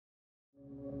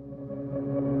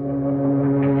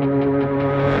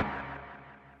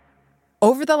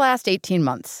Over the last 18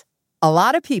 months, a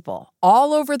lot of people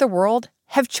all over the world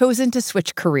have chosen to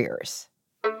switch careers.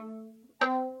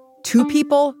 Two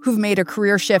people who've made a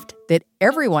career shift that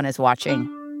everyone is watching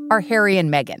are Harry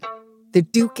and Meghan, the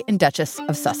Duke and Duchess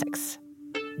of Sussex.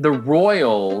 The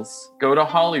royals go to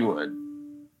Hollywood.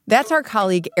 That's our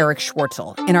colleague Erich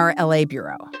Schwartzel in our LA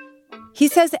bureau. He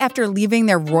says after leaving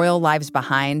their royal lives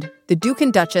behind, the Duke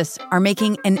and Duchess are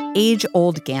making an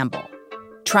age-old gamble,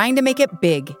 trying to make it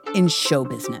big in show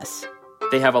business.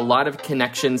 They have a lot of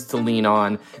connections to lean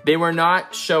on. They were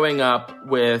not showing up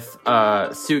with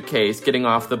a suitcase, getting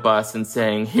off the bus and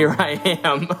saying, "Here I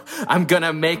am, I'm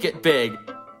gonna make it big."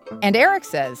 And Erich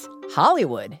says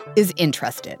Hollywood is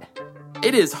interested.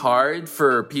 It is hard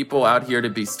for people out here to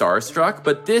be starstruck,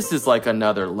 but this is like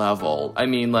another level. I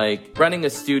mean, like, running a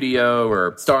studio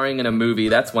or starring in a movie,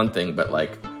 that's one thing, but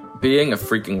like, being a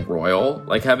freaking royal,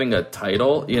 like having a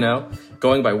title, you know,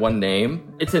 going by one name,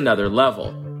 it's another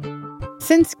level.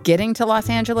 Since getting to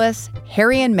Los Angeles,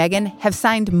 Harry and Meghan have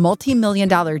signed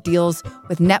multi-million-dollar deals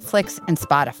with Netflix and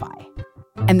Spotify.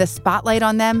 And the spotlight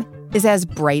on them is as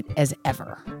bright as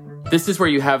ever. This is where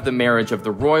you have the marriage of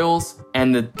the royals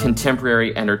and the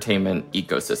contemporary entertainment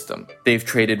ecosystem. They've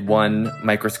traded one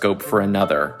microscope for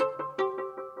another.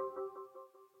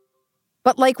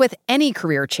 But like with any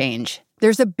career change,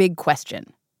 there's a big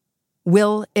question.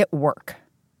 Will it work?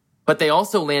 But they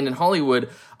also land in Hollywood,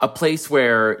 a place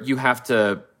where you have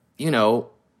to, you know,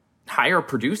 hire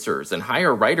producers and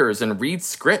hire writers and read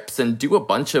scripts and do a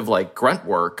bunch of like grunt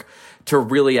work to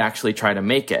really actually try to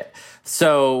make it.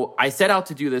 So I set out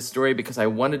to do this story because I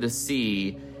wanted to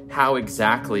see how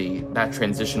exactly that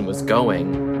transition was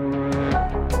going.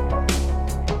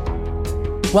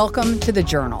 Welcome to The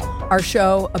Journal, our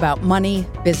show about money,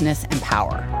 business, and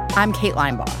power. I'm Kate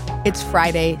Linebaugh. It's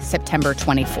Friday, September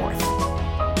 24th.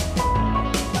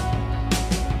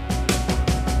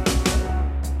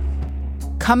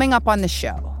 Coming up on the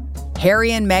show,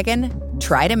 Harry and Meghan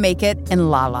try to make it in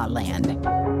La La Land.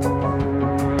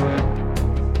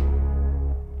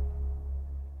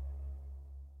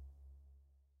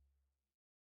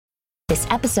 This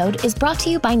episode is brought to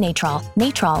you by Natrol.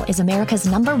 Natrol is America's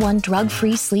 #1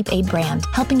 drug-free sleep aid brand,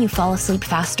 helping you fall asleep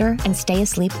faster and stay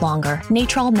asleep longer.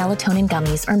 Natrol melatonin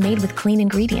gummies are made with clean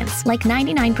ingredients, like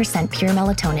 99% pure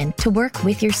melatonin, to work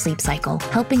with your sleep cycle,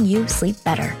 helping you sleep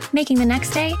better, making the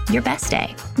next day your best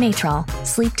day. Natrol.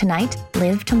 Sleep tonight,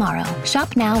 live tomorrow.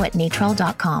 Shop now at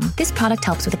natrol.com. This product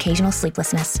helps with occasional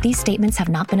sleeplessness. These statements have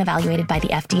not been evaluated by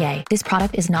the FDA. This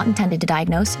product is not intended to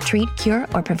diagnose, treat, cure,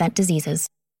 or prevent diseases.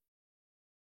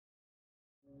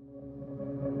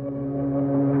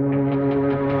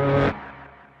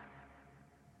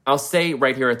 I'll say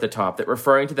right here at the top that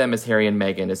referring to them as Harry and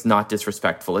Meghan is not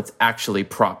disrespectful. It's actually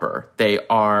proper. They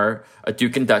are a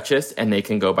Duke and Duchess, and they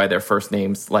can go by their first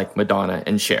names like Madonna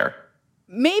and Cher.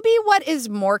 Maybe what is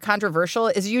more controversial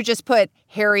is you just put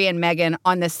Harry and Meghan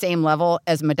on the same level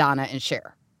as Madonna and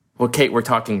Cher. Well, Kate, we're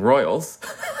talking royals.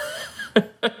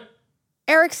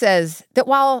 Erich says that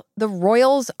while the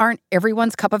royals aren't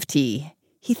everyone's cup of tea,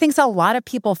 he thinks a lot of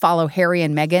people follow Harry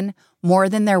and Meghan more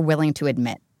than they're willing to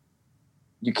admit.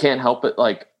 You can't help but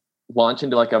like launch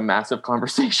into like a massive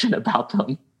conversation about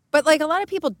them. But like a lot of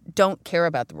people don't care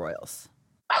about the royals.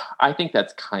 I think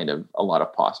that's kind of a lot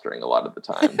of posturing a lot of the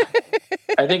time.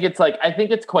 I think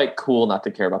it's quite cool not to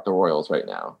care about the royals right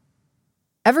now.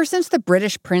 Ever since the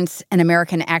British prince and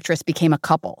American actress became a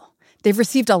couple, they've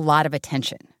received a lot of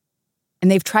attention. And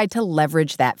they've tried to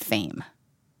leverage that fame.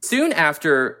 Soon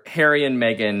after Harry and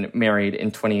Meghan married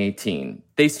in 2018,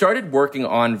 they started working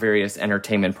on various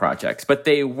entertainment projects, but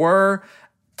they were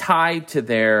tied to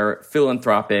their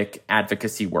philanthropic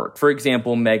advocacy work. For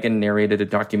example, Meghan narrated a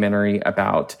documentary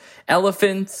about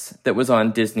elephants that was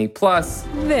on Disney+.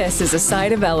 This is a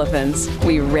side of elephants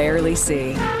we rarely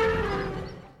see.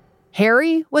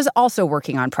 Harry was also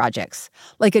working on projects,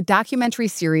 like a documentary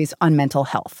series on mental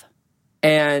health.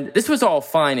 And this was all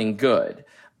fine and good,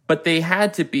 but they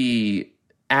had to be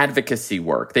advocacy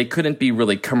work. They couldn't be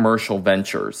really commercial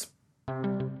ventures.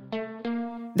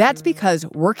 That's because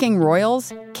working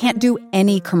royals can't do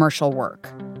any commercial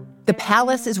work. The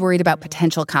palace is worried about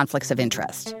potential conflicts of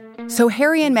interest. So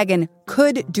Harry and Meghan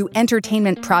could do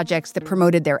entertainment projects that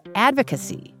promoted their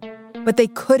advocacy, but they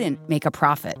couldn't make a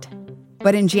profit.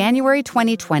 But in January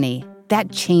 2020,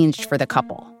 that changed for the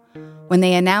couple when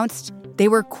they announced they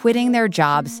were quitting their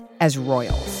jobs as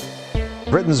royals.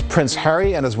 Britain's Prince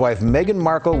Harry and his wife Meghan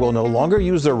Markle will no longer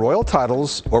use their royal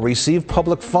titles or receive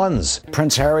public funds.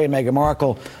 Prince Harry and Meghan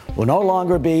Markle will no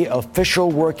longer be official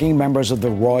working members of the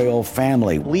royal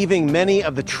family, leaving many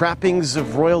of the trappings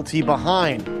of royalty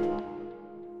behind.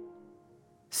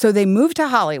 So they move to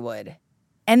Hollywood,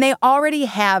 and they already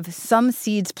have some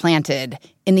seeds planted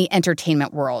in the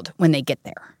entertainment world when they get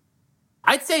there.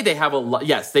 I'd say they have a lot.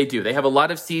 Yes, they do. They have a lot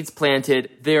of seeds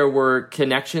planted. There were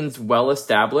connections well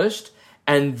established.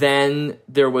 And then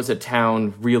there was a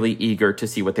town really eager to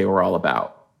see what they were all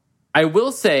about. I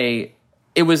will say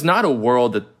it was not a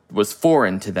world that was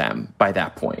foreign to them by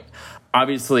that point.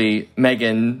 Obviously,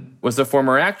 Meghan was a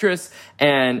former actress,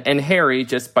 and Harry,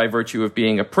 just by virtue of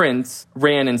being a prince,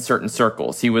 ran in certain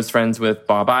circles. He was friends with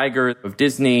Bob Iger of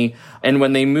Disney, and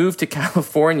when they moved to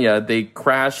California, they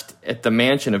crashed at the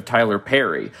mansion of Tyler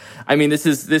Perry. I mean, this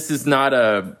is not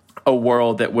a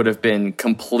world that would have been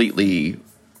completely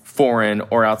foreign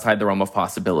or outside the realm of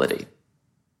possibility.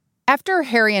 After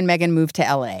Harry and Meghan moved to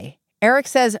LA, Erich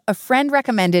says a friend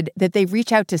recommended that they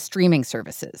reach out to streaming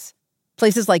services.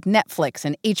 Places like Netflix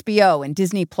and HBO and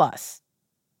Disney+.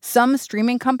 Some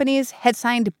streaming companies had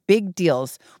signed big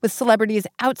deals with celebrities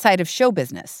outside of show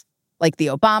business, like the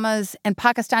Obamas and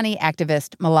Pakistani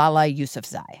activist Malala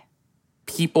Yousafzai.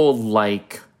 People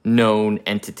like known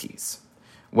entities,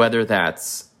 whether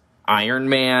that's Iron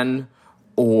Man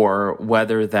or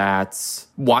whether that's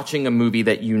watching a movie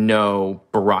that you know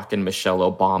Barack and Michelle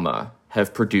Obama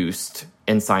have produced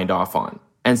and signed off on.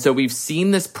 And so we've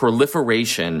seen this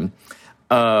proliferation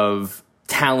of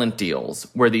talent deals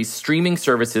where these streaming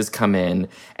services come in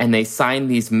and they sign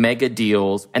these mega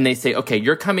deals and they say, okay,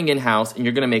 you're coming in-house and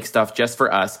you're going to make stuff just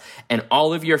for us. And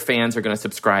all of your fans are going to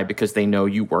subscribe because they know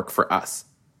you work for us.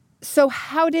 So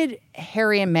how did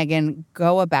Harry and Meghan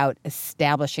go about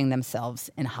establishing themselves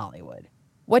in Hollywood?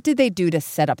 What did they do to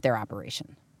set up their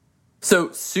operation?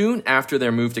 So soon after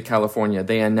their move to California,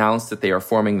 they announced that they are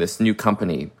forming this new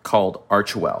company called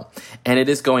Archewell, and it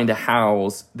is going to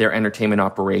house their entertainment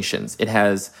operations. It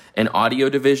has an audio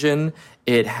division.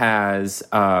 It has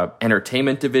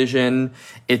entertainment division.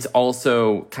 It's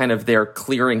also kind of their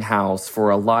clearinghouse for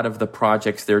a lot of the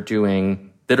projects they're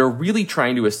doing that are really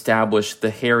trying to establish the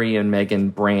Harry and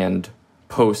Meghan brand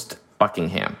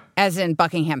post-Buckingham. As in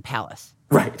Buckingham Palace.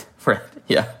 Right,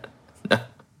 yeah.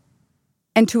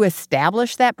 And to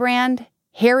establish that brand,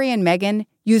 Harry and Meghan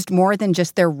used more than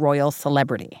just their royal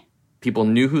celebrity. People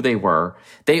knew who they were.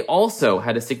 They also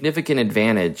had a significant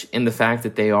advantage in the fact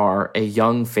that they are a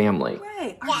young family.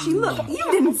 Hey, Archie, look, you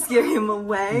didn't scare him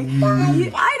away.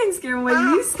 I didn't scare him away.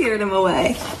 You scared him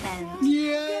away.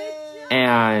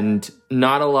 And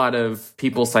not a lot of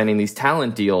people signing these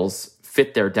talent deals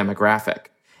fit their demographic.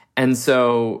 And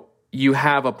so you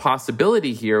have a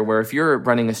possibility here where if you're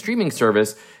running a streaming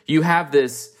service, you have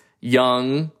this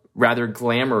young, rather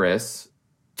glamorous,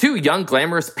 two young,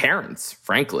 glamorous parents,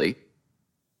 frankly.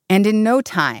 And in no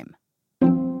time,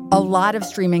 a lot of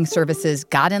streaming services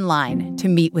got in line to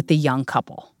meet with the young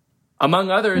couple. Among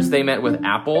others, they met with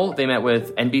Apple, they met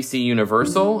with NBC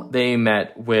Universal, they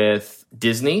met with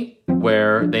Disney,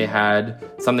 where they had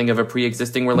something of a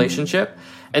pre-existing relationship.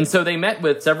 And so they met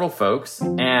with several folks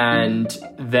and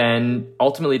then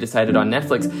ultimately decided on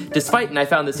Netflix, despite, and I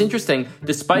found this interesting,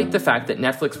 despite the fact that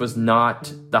Netflix was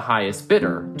not the highest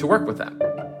bidder to work with them.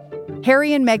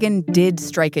 Harry and Meghan did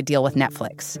strike a deal with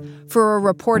Netflix for a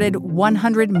reported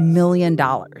 $100 million.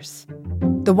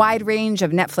 The wide range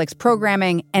of Netflix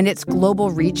programming and its global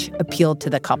reach appealed to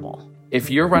the couple. If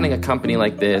you're running a company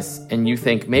like this and you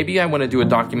think, maybe I want to do a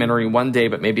documentary one day,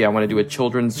 but maybe I want to do a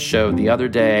children's show the other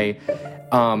day,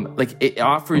 it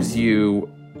offers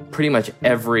you pretty much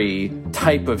every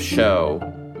type of show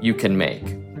you can make.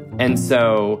 And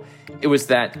so it was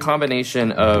that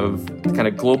combination of kind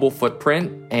of global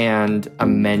footprint and a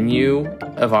menu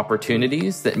of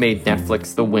opportunities that made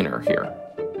Netflix the winner here.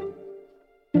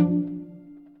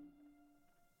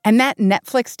 And that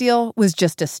Netflix deal was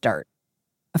just a start.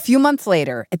 A few months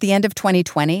later, at the end of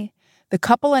 2020, the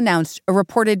couple announced a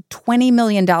reported $20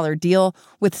 million deal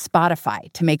with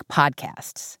Spotify to make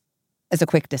podcasts. As a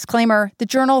quick disclaimer, the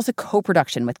Journal is a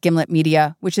co-production with Gimlet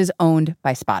Media, which is owned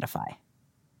by Spotify.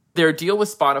 Their deal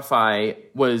with Spotify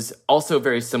was also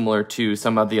very similar to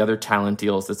some of the other talent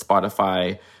deals that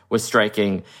Spotify was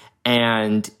striking.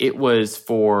 And it was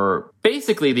for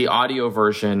basically the audio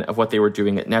version of what they were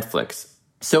doing at Netflix.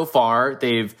 So far,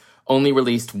 they've only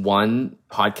released one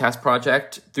podcast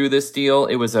project through this deal.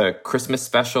 It was a Christmas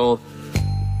special.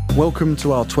 Welcome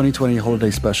to our 2020 holiday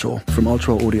special from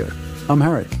Archewell Audio. I'm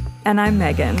Harry. And I'm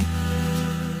Meghan.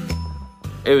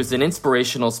 It was an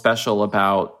inspirational special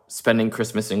about spending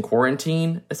Christmas in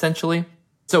quarantine, essentially.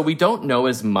 So we don't know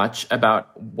as much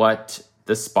about what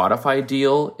the Spotify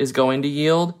deal is going to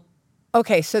yield.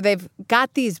 Okay, so they've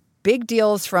got these big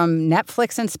deals from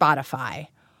Netflix and Spotify.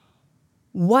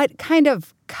 What kind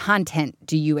of content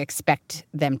do you expect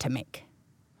them to make?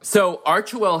 So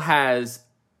Archewell has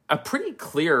a pretty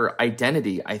clear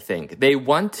identity, I think. They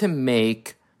want to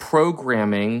make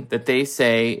programming that they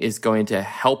say is going to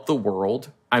help the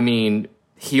world. I mean,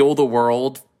 heal the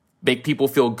world, make people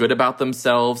feel good about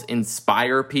themselves,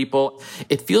 inspire people.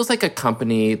 It feels like a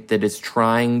company that is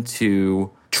trying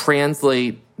to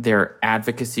translate their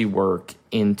advocacy work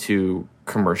into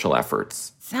commercial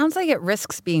efforts. Sounds like it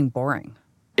risks being boring.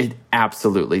 It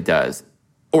absolutely does.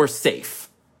 Or safe.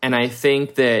 And I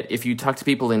think that if you talk to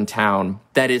people in town,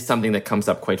 that is something that comes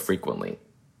up quite frequently.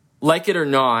 Like it or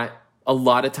not, a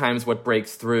lot of times what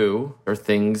breaks through are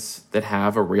things that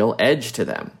have a real edge to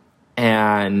them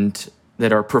and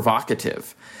that are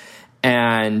provocative.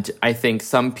 And I think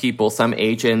some people, some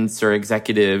agents or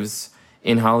executives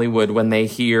in Hollywood, when they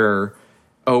hear,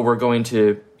 oh, we're going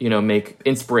to, make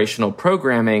inspirational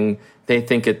programming, they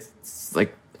think it's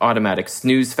like automatic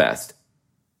snooze fest.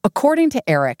 According to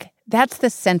Erich, that's the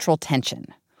central tension.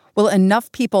 Will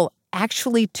enough people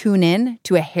actually tune in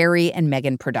to a Harry and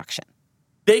Meghan production?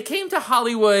 They came to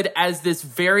Hollywood as this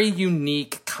very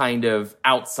unique kind of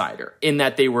outsider in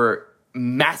that they were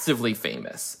massively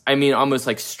famous. I mean, almost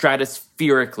like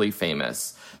stratospherically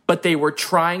famous. But they were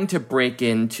trying to break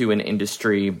into an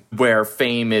industry where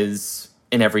fame is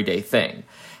an everyday thing.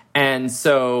 And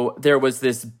so there was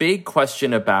this big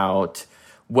question about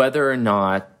whether or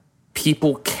not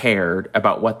people cared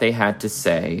about what they had to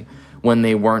say when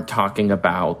they weren't talking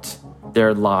about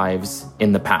their lives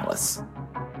in the palace.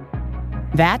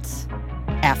 That's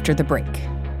after the break.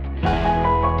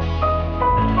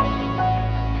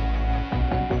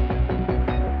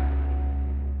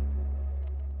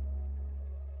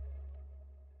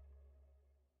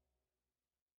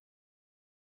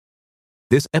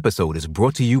 This episode is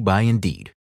brought to you by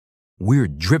Indeed. We're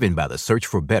driven by the search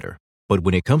for better, but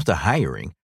when it comes to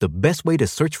hiring, the best way to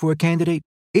search for a candidate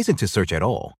isn't to search at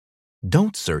all.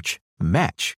 Don't search,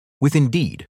 match with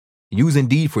Indeed. Use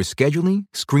Indeed for scheduling,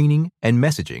 screening, and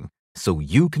messaging so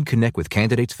you can connect with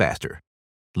candidates faster.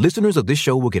 Listeners of this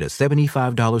show will get a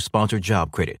 $75 sponsored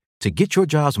job credit to get your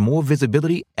jobs more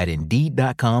visibility at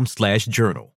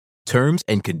Indeed.com/journal. Terms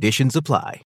and conditions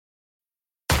apply.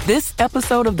 This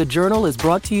episode of The Journal is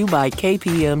brought to you by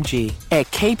KPMG. At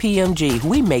KPMG,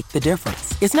 we make the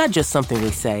difference. It's not just something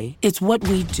we say, it's what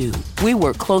we do. We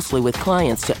work closely with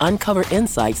clients to uncover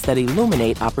insights that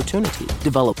illuminate opportunity,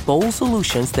 develop bold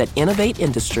solutions that innovate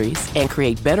industries, and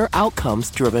create better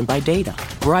outcomes driven by data.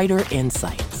 Brighter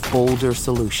insights, bolder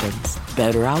solutions,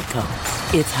 better outcomes.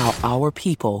 It's how our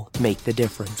people make the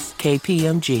difference.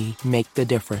 KPMG, make the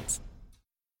difference.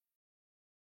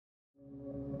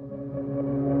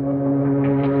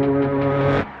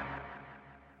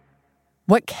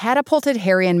 What catapulted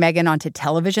Harry and Meghan onto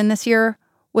television this year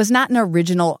was not an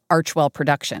original Archewell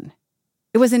production.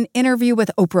 It was an interview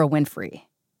with Oprah Winfrey.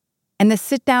 And the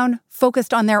sit-down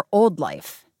focused on their old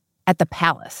life at the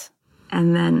palace.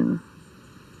 And then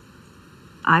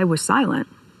I was silent.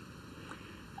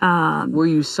 Were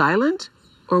you silent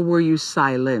or were you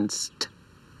silenced?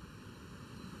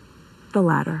 The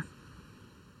latter.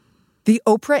 The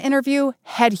Oprah interview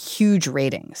had huge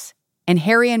ratings. And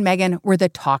Harry and Meghan were the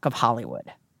talk of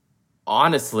Hollywood.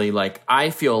 Honestly,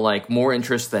 I feel like more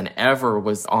interest than ever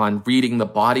was on reading the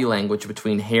body language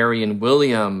between Harry and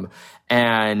William.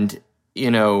 And,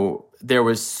 there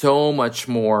was so much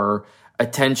more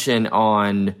attention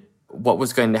on what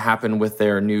was going to happen with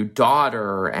their new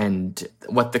daughter and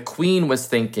what the Queen was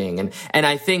thinking. And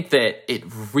I think that it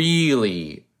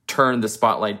really turned the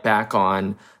spotlight back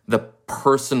on the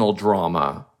personal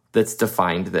drama that's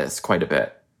defined this quite a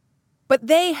bit. But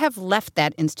they have left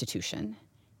that institution,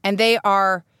 and they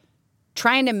are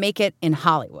trying to make it in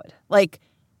Hollywood, like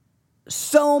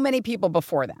so many people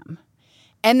before them.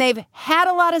 And they've had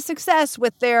a lot of success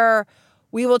with their,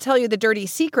 we will tell you the dirty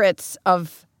secrets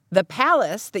of the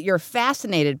palace that you're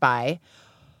fascinated by.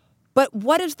 But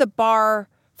what is the bar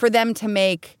for them to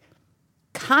make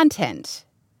content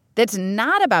that's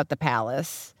not about the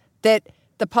palace that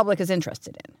the public is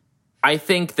interested in? I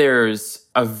think there's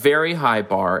a very high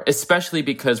bar, especially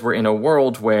because we're in a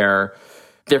world where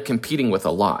they're competing with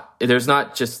a lot. There's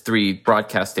not just 3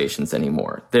 broadcast stations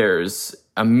anymore. There's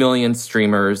a million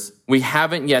streamers. We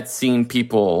haven't yet seen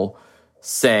people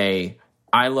say,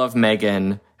 I love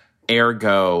Meghan,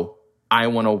 ergo, I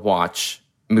want to watch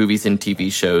movies and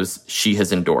TV shows she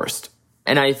has endorsed.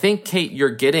 And I think, Kate, you're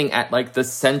getting at the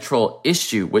central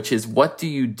issue, which is what do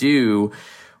you do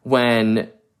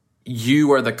when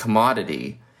you are the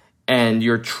commodity and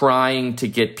you're trying to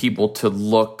get people to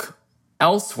look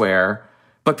elsewhere,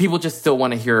 but people just still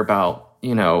want to hear about,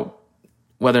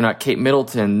 whether or not Kate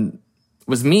Middleton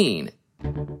was mean.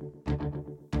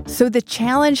 So the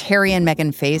challenge Harry and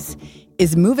Meghan face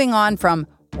is moving on from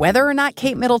whether or not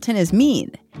Kate Middleton is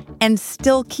mean and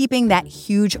still keeping that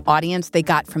huge audience they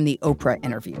got from the Oprah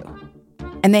interview.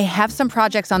 And they have some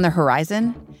projects on the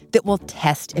horizon that will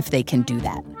test if they can do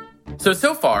that.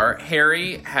 So far,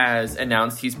 Harry has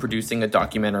announced he's producing a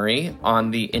documentary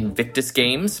on the Invictus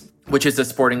Games, which is a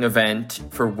sporting event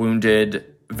for wounded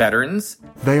veterans.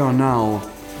 They are now,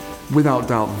 without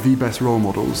doubt, the best role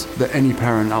models that any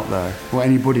parent out there or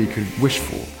anybody could wish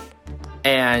for.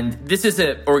 And this is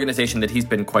an organization that he's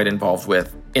been quite involved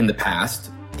with in the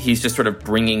past. He's just sort of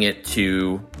bringing it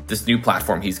to this new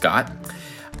platform he's got.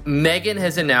 Meghan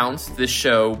has announced the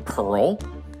show Pearl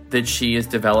that she is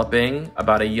developing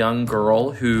about a young girl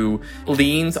who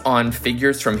leans on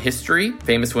figures from history,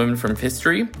 famous women from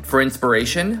history, for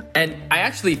inspiration. And I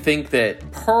actually think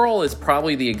that Pearl is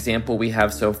probably the example we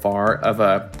have so far of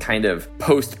a kind of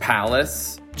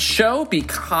post-Palace show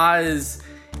because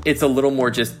it's a little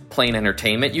more just plain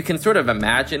entertainment. You can sort of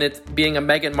imagine it being a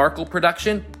Meghan Markle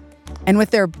production. And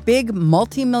with their big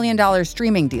multi-million-dollar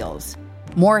streaming deals,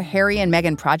 more Harry and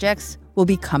Meghan projects will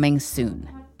be coming soon.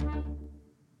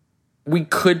 We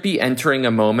could be entering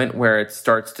a moment where it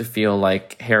starts to feel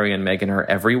like Harry and Meghan are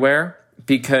everywhere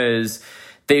because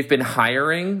they've been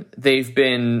hiring, they've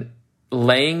been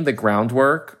laying the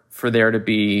groundwork for there to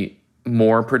be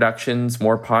more productions,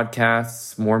 more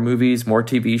podcasts, more movies, more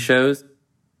TV shows.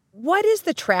 What is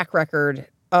the track record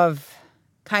of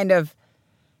kind of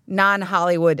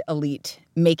non-Hollywood elite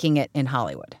making it in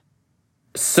Hollywood?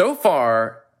 So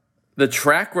far, the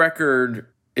track record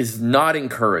is not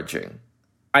encouraging.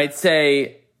 I'd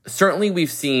say certainly we've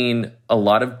seen a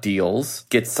lot of deals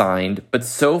get signed, but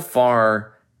so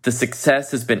far the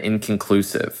success has been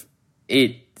inconclusive.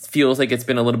 It feels like it's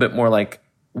been a little bit more like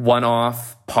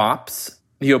one-off pops.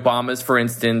 The Obamas, for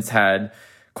instance, had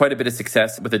quite a bit of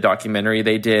success with a documentary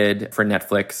they did for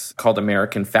Netflix called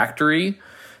American Factory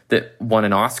that won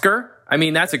an Oscar. I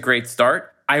mean, that's a great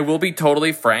start. I will be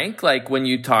totally frank, like when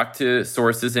you talk to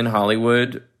sources in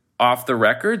Hollywood off the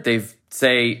record, they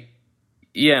say,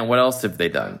 yeah, what else have they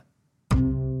done?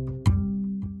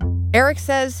 Erich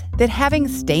says that having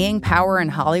staying power in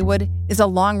Hollywood is a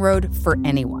long road for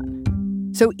anyone.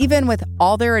 So even with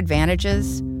all their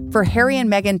advantages, for Harry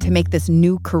and Meghan to make this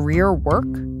new career work,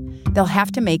 they'll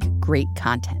have to make great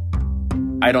content.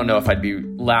 I don't know if I'd be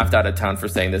laughed out of town for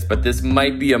saying this, but this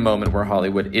might be a moment where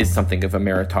Hollywood is something of a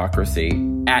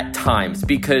meritocracy at times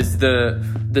because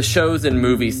the shows and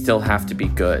movies still have to be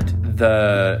good.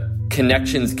 The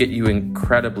connections get you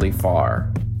incredibly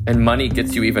far, and money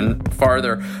gets you even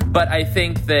farther. But I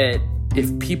think that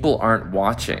if people aren't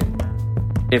watching,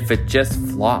 if it just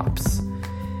flops,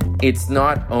 it's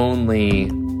not only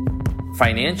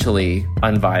financially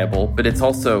unviable, but it's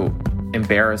also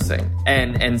embarrassing.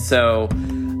 And so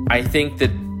I think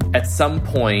that at some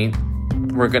point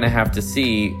we're going to have to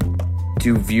see,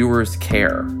 do viewers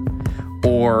care?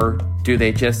 Or do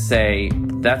they just say,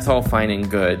 that's all fine and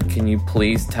good. Can you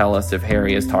please tell us if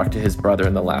Harry has talked to his brother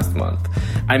in the last month?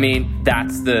 I mean,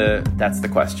 that's the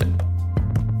question.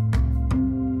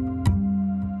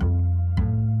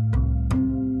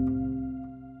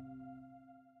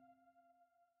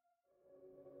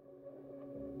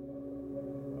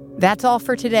 That's all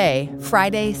for today,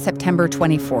 Friday, September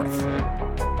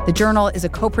 24th. The Journal is a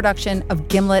co-production of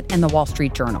Gimlet and The Wall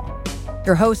Street Journal.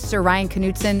 Your hosts are Ryan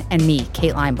Knutson and me,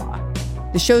 Kate Linebaugh.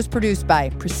 The show's produced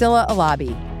by Priscilla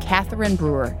Alabi, Catherine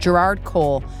Brewer, Gerard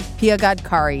Cole, Pia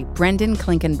Gadkari, Brendan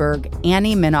Klinkenberg,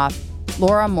 Annie Minoff,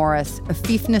 Laura Morris,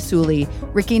 Afif Nasuli,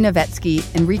 Ricky Novetsky,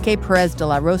 Enrique Perez de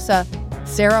la Rosa,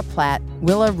 Sarah Platt,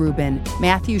 Willa Rubin,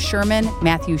 Matthew Sherman,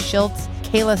 Matthew Schiltz,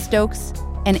 Kayla Stokes,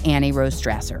 and Annie Rose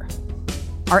Strasser.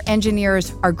 Our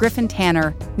engineers are Griffin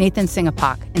Tanner, Nathan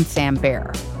Singapak, and Sam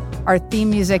Baer. Our theme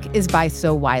music is by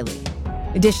So Wiley.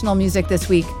 Additional music this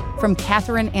week from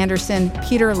Catherine Anderson,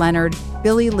 Peter Leonard,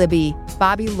 Billy Libby,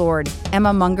 Bobby Lord,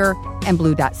 Emma Munger, and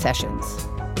Blue Dot Sessions.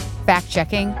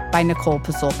 Fact-checking by Nicole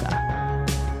Pasulka.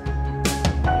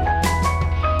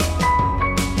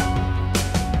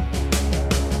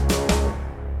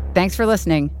 Thanks for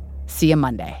listening. See you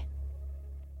Monday.